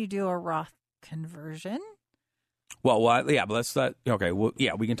couldn't you do a Roth conversion? Well, yeah, but let's okay. Well,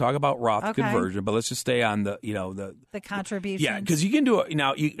 yeah, we can talk about Roth conversion, but let's just stay on the contribution. Yeah, because you can do it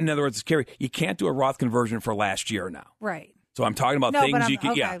now. In other words, Carrie, you can't do a Roth conversion for last year now. Right. So I'm talking about things you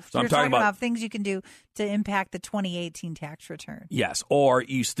can. Yeah. So I'm talking about things you can do to impact the 2018 tax return. Yes, or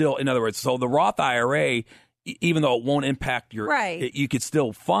you still, in other words, so the Roth IRA, even though it won't impact your, you could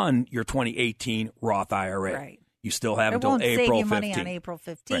still fund your 2018 Roth IRA. Right. You still have until won't April 15th. Save you money on April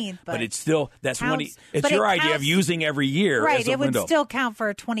 15th, right. But it's still it's your idea of using every year. Right. As a it would window. Still count for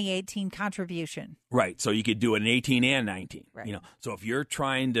a 2018 contribution. Right. So you could do it in 18 and 19. Right. So if you're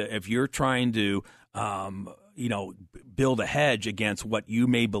trying to build a hedge against what you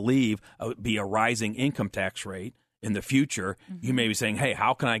may believe be a rising income tax rate in the future, you may be saying, "Hey,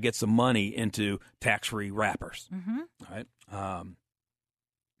 how can I get some money into tax-free wrappers?" All right.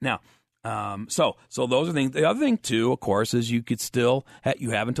 Now. So those are things. The other thing too, of course, is you could still you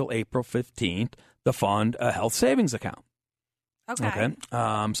have until April 15th to fund a health savings account. Okay.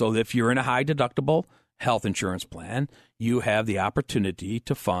 So if you're in a high deductible health insurance plan, you have the opportunity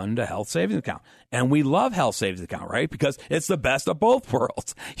to fund a health savings account. And we love health savings account, right? Because it's the best of both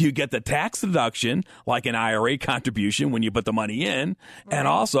worlds. You get the tax deduction, like an IRA contribution when you put the money in. Right. And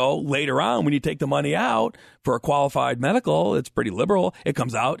also later on, when you take the money out for a qualified medical, it's pretty liberal. It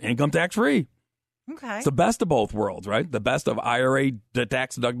comes out income tax free. Okay. It's the best of both worlds, right? The best of IRA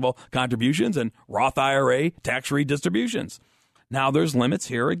tax deductible contributions and Roth IRA tax free distributions. Now, there's limits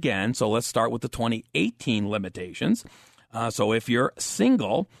here again, so let's start with the 2018 limitations. So if you're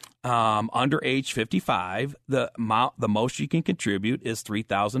single, under age 55, the most you can contribute is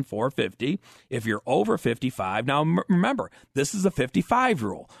 $3,450. If you're over 55, now remember, this is a 55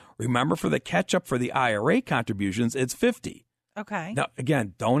 rule. Remember, for the catch-up for the IRA contributions, it's 50. Okay. Now,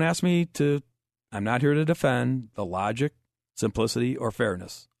 again, don't ask me I'm not here to defend the logic, simplicity, or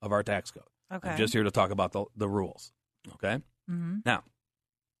fairness of our tax code. Okay. I'm just here to talk about the rules. Okay. Now,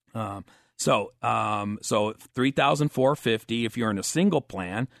 so $3,450 if you're in a single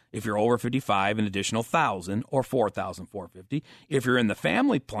plan. If you're over 55, an additional $1,000 or $4,450. If you're in the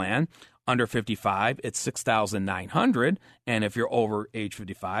family plan under 55, it's $6,900, and if you're over age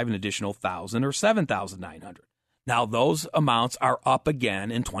 55, an additional $1,000 or $7,900. Now, those amounts are up again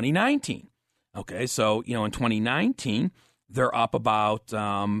in 2019. Okay, so in 2019 they're up about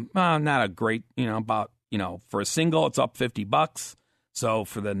not a great about for a single, it's up $50. So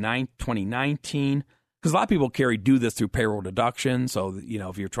for the 2019, because a lot of people do this through payroll deduction. So,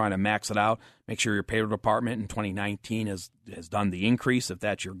 if you're trying to max it out, make sure your payroll department in 2019 has done the increase if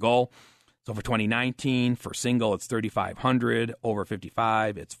that's your goal. So for 2019, for single, it's $3,500. Over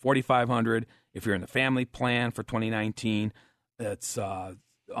 55, it's $4,500. If you're in the family plan for 2019, it's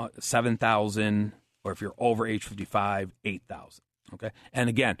 $7,000. Or if you're over age 55, $8,000. Okay. And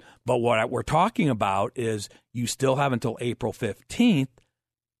again, but what we're talking about is you still have until April 15th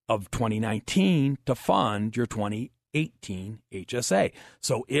of 2019 to fund your 2018 HSA.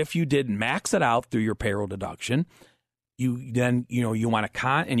 So if you did max it out through your payroll deduction, you want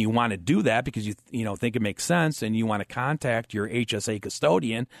to do that because you think it makes sense, and you want to contact your HSA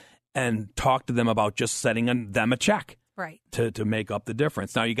custodian and talk to them about just sending them a check. Right. To make up the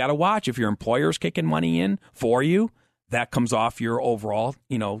difference. Now, you got to watch if your employer's kicking money in for you, that comes off your overall,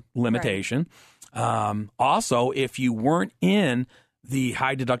 limitation. Right. Also, if you weren't in the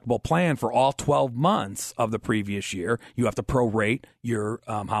high deductible plan for all 12 months of the previous year, you have to prorate your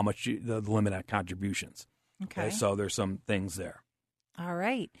how much the limit on contributions. Okay. So there's some things there. All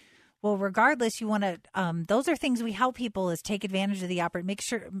right. Well, regardless, you want to. Those are things we help people is take advantage of the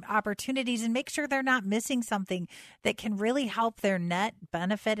opportunities and make sure they're not missing something that can really help their net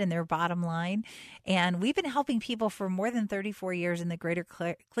benefit and their bottom line. And we've been helping people for more than 34 years in the greater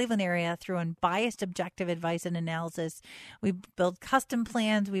Cleveland area through unbiased, objective advice and analysis. We build custom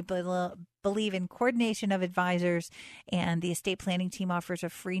plans. We believe in coordination of advisors, and the estate planning team offers a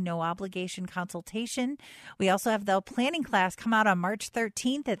free, no obligation consultation. We also have the planning class come out on March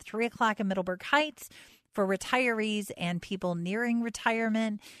 13th at 3 o'clock in Middleburg Heights for retirees and people nearing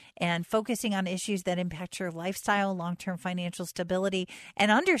retirement, and focusing on issues that impact your lifestyle, long-term financial stability,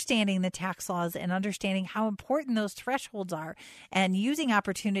 and understanding the tax laws and understanding how important those thresholds are, and using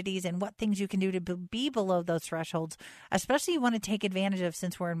opportunities and what things you can do to be below those thresholds, especially you want to take advantage of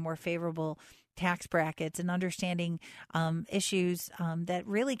since we're in more favorable tax brackets, and understanding issues that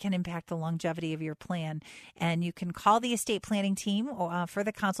really can impact the longevity of your plan. And you can call the estate planning team for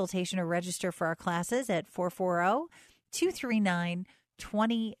the consultation or register for our classes at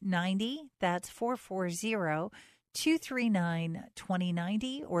 440-239-2090. That's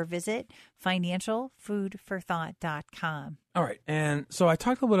 440-239-2090, or visit financialfoodforthought.com. All right. And so I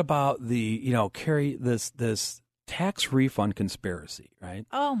talked a little bit about the, Carrie, this tax refund conspiracy, right?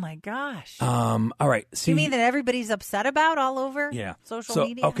 Oh my gosh. All right. You mean that everybody's upset about all over social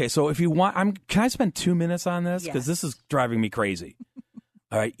media? Okay, so if you want, can I spend 2 minutes on this? Because this is driving me crazy.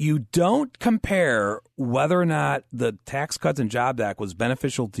 All right. You don't compare whether or not the Tax Cuts and Jobs Act was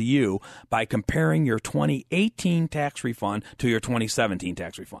beneficial to you by comparing your 2018 tax refund to your 2017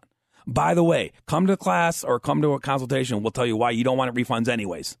 tax refund. By the way, come to class or come to a consultation. We'll tell you why you don't want refunds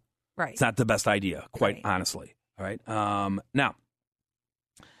anyways. Right. It's not the best idea, quite honestly. All right. Now,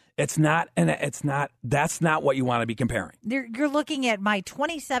 that's not what you want to be comparing. You're looking at my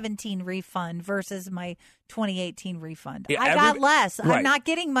 2017 refund versus my 2018 refund. Yeah, I got less. Right. I'm not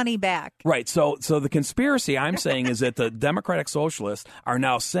getting money back. Right. So the conspiracy I'm saying is that the Democratic Socialists are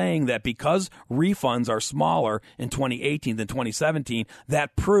now saying that because refunds are smaller in 2018 than 2017,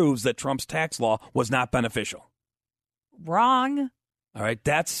 that proves that Trump's tax law was not beneficial. Wrong. All right.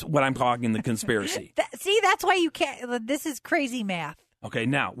 That's what I'm calling the conspiracy. That's why you can't. This is crazy math. Okay.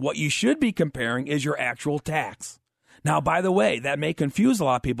 Now, what you should be comparing is your actual tax. Now, by the way, that may confuse a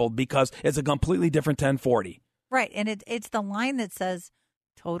lot of people because it's a completely different 1040. Right. And it's the line that says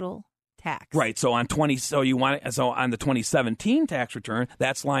total tax. Right. So on on the 2017 tax return,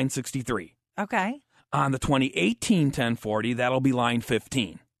 that's line 63. Okay. On the 2018 1040, that'll be line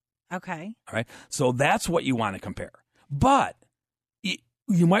 15. Okay. All right. So that's what you want to compare. But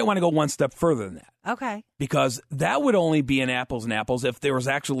you might want to go one step further than that. Okay. Because that would only be an apples and apples if there was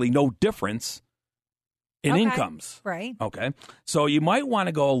actually no difference in incomes. Right. Okay. So you might want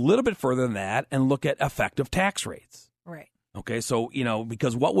to go a little bit further than that and look at effective tax rates. Right. Okay. So,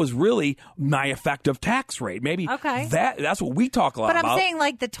 because what was really my effective tax rate? Maybe that's what we talk a lot about. But I'm saying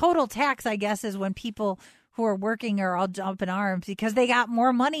like the total tax, I guess, is when people who are working are all jumping arms because they got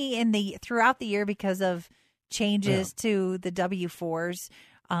more money throughout the year because of changes to the W-4s.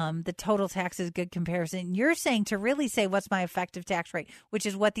 The total tax is a good comparison. You're saying to really say what's my effective tax rate, which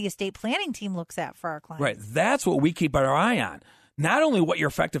is what the estate planning team looks at for our clients. Right. That's what we keep our eye on. Not only what your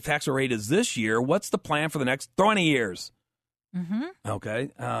effective tax rate is this year, what's the plan for the next 20 years? Mm-hmm.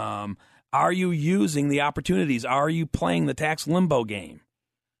 Okay. Are you using the opportunities? Are you playing the tax limbo game?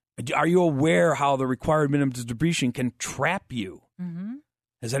 Are you aware how the required minimum distribution can trap you? Mm-hmm.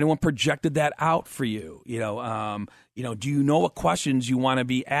 Has anyone projected that out for you? Do you know what questions you want to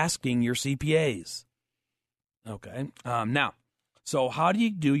be asking your CPAs? Okay. Now, so how do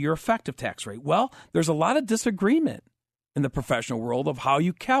you do your effective tax rate? Well, there's a lot of disagreement in the professional world of how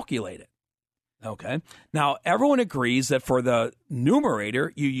you calculate it. Okay. Now, everyone agrees that for the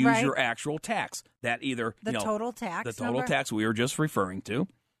numerator, you use your actual tax. That either the total tax. The total tax we were just referring to.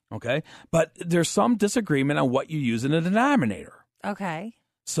 Okay. But there's some disagreement on what you use in the denominator. Okay.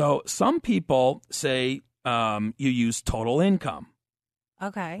 So some people say you use total income.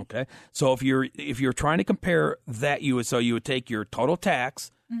 Okay. Okay. So if you're trying to compare that, you would take your total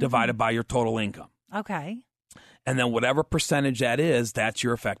tax divided by your total income. Okay. And then whatever percentage that is, that's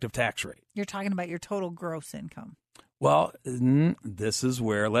your effective tax rate. You're talking about your total gross income. Well, this is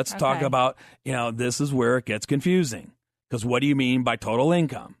where let's talk about, this is where it gets confusing. Because what do you mean by total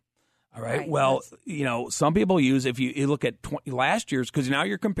income? All right. Well, some people use, if you look at last year's, because now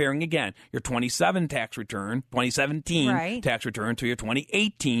you're comparing again your 2017 tax return to your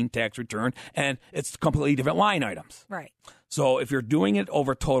 2018 tax return, and it's completely different line items. Right. So if you're doing it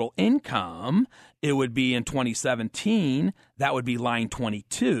over total income, it would be in 2017, that would be line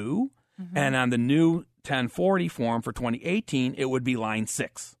 22. And on the new 1040 form for 2018, it would be line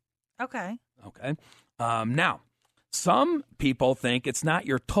 6. Okay. Okay. Now, some people think it's not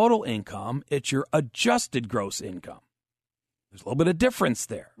your total income, it's your adjusted gross income. There's a little bit of difference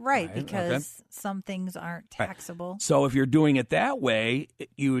there. Right, because some things aren't taxable. Right. So if you're doing it that way,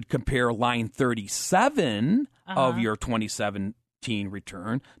 you would compare line 37 of your 2017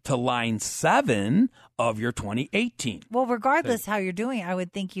 return to line 7 of your 2018. Well, regardless how you're doing it, I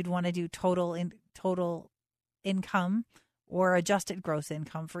would think you'd want to do total income or adjusted gross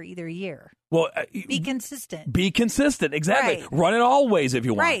income for either year. Well, be consistent. Be consistent, exactly. Right. Run it all ways if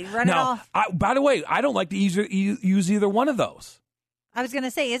you want. Right, run it all. By the way, I don't like to use either one of those. I was going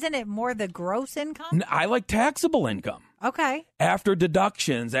to say, isn't it more the gross income? I like taxable income. Okay. After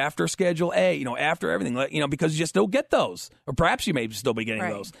deductions, after Schedule A, after everything, because you still get those. Or perhaps you may still be getting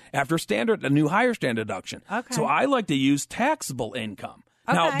those. After a new higher standard deduction. Okay. So I like to use taxable income.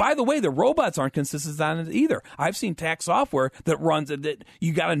 Okay. Now, by the way, the robots aren't consistent on it either. I've seen tax software that runs it that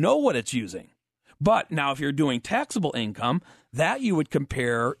you got to know what it's using. But now if you're doing taxable income, that you would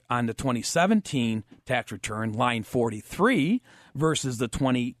compare on the 2017 tax return, line 43, versus the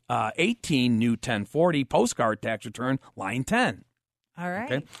 2018 new 1040 postcard tax return, line 10. All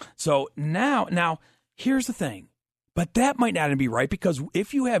right. Okay. So now here's the thing. But that might not be right, because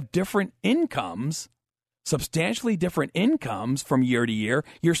if you have different incomes, substantially different incomes from year to year,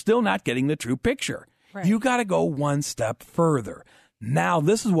 you're still not getting the true picture. Right. You got to go one step further. Now,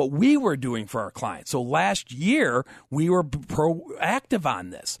 this is what we were doing for our clients. So last year, we were proactive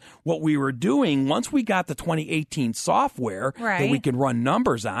on this. What we were doing, once we got the 2018 software that we could run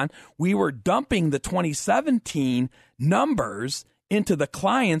numbers on, we were dumping the 2017 numbers into the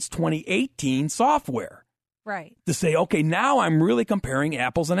client's 2018 software. Right. To say, okay, now I'm really comparing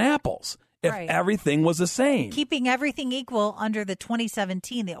apples and apples. If everything was the same. Keeping everything equal under the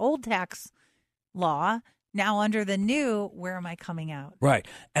 2017, the old tax law. Now under the new, where am I coming out? Right.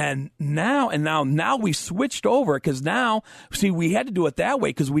 And now we switched over, because now, see, we had to do it that way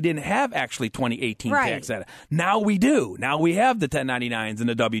because we didn't have actually 2018 tax data. Now we do. Now we have the 1099s and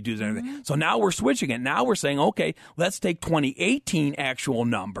the W-2s and everything. So now we're switching it. Now we're saying, okay, let's take 2018 actual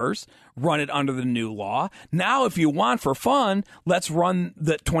numbers, run it under the new law. Now, if you want for fun, let's run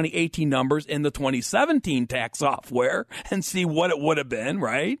the 2018 numbers in the 2017 tax software and see what it would have been,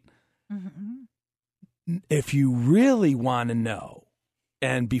 right? Mm-hmm. If you really want to know,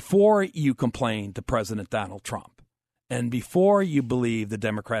 and before you complain to President Donald Trump, and before you believe the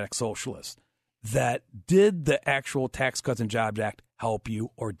Democratic Socialists, that did the actual Tax Cuts and Jobs Act help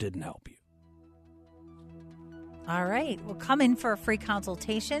you or didn't help you? All right. Well, come in for a free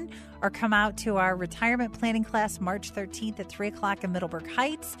consultation or come out to our retirement planning class March 13th at 3 o'clock in Middleburg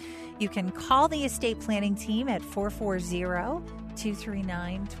Heights. You can call the estate planning team at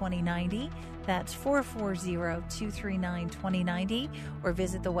 440-239-2090. That's 440-239-2090. Or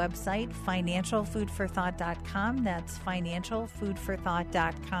visit the website, financialfoodforthought.com. That's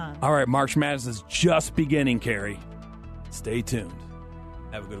financialfoodforthought.com. All right, March Madness is just beginning, Carrie. Stay tuned.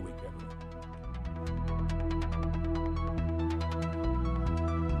 Have a good week, everyone.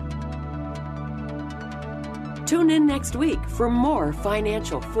 Tune in next week for more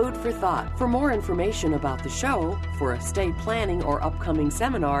financial food for thought. For more information about the show, for estate planning or upcoming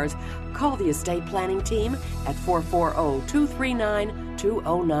seminars, call the estate planning team at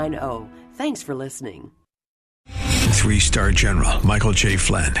 440-239-2090. Thanks for listening. 3-star general Michael J.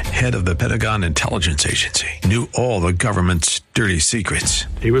 Flynn, head of the Pentagon Intelligence Agency, knew all the government's dirty secrets.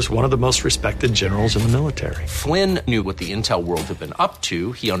 He was one of the most respected generals in the military. Flynn knew what the intel world had been up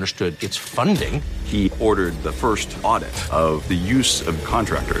to. He understood its funding. He ordered the first audit of the use of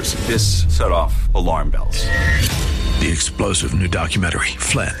contractors. This set off alarm bells. The explosive new documentary,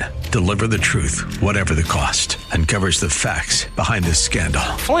 Flynn, Deliver the Truth, Whatever the Cost, uncovers the facts behind this scandal.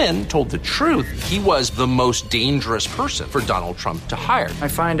 Flynn told the truth. He was the most dangerous person for Donald Trump to hire. I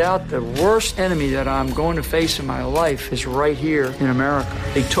find out the worst enemy that I'm going to face in my life is right here in America.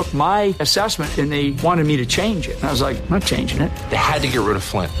 They took my assessment and they wanted me to change it. And I was like, I'm not changing it. They had to get rid of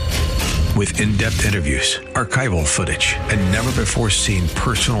Flynn. With in-depth interviews, archival footage, and never-before-seen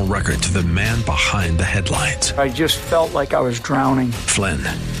personal records of the man behind the headlines. I just felt like I was drowning. Flynn,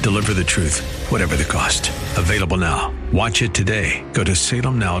 Deliver the Truth, Whatever the Cost. Available now. Watch it today. Go to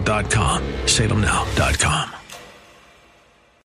salemnow.com. salemnow.com.